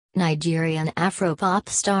Nigerian Afro-pop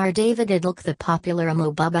star David Adeleke, the popular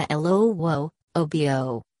Omo Baba Olowo,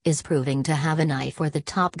 OBO, is proving to have an eye for the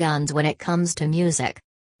top guns when it comes to music.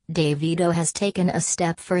 Davido has taken a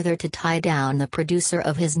step further to tie down the producer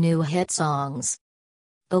of his new hit songs.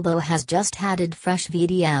 Obo has just added Fresh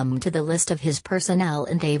VDM to the list of his personnel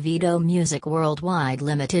in Davido Music Worldwide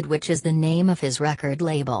Limited, which is the name of his record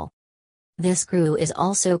label. This crew is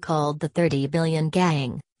also called the 30 Billion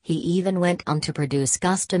Gang. He even went on to produce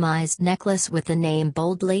customized necklace with the name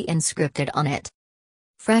boldly inscripted on it.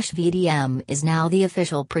 Fresh VDM is now the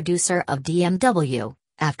official producer of DMW,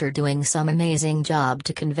 after doing some amazing job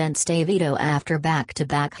to convince Davido after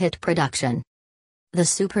back-to-back hit production. The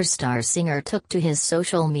superstar singer took to his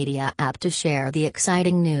social media app to share the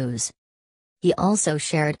exciting news. He also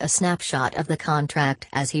shared a snapshot of the contract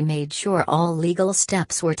as he made sure all legal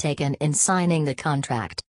steps were taken in signing the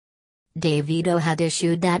contract. Davido had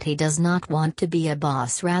issued that he does not want to be a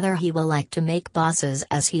boss, rather he will like to make bosses,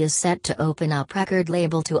 as he is set to open up record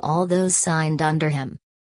label to all those signed under him.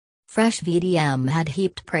 Fresh VDM had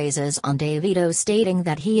heaped praises on Davido, stating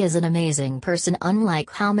that he is an amazing person unlike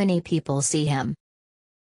how many people see him.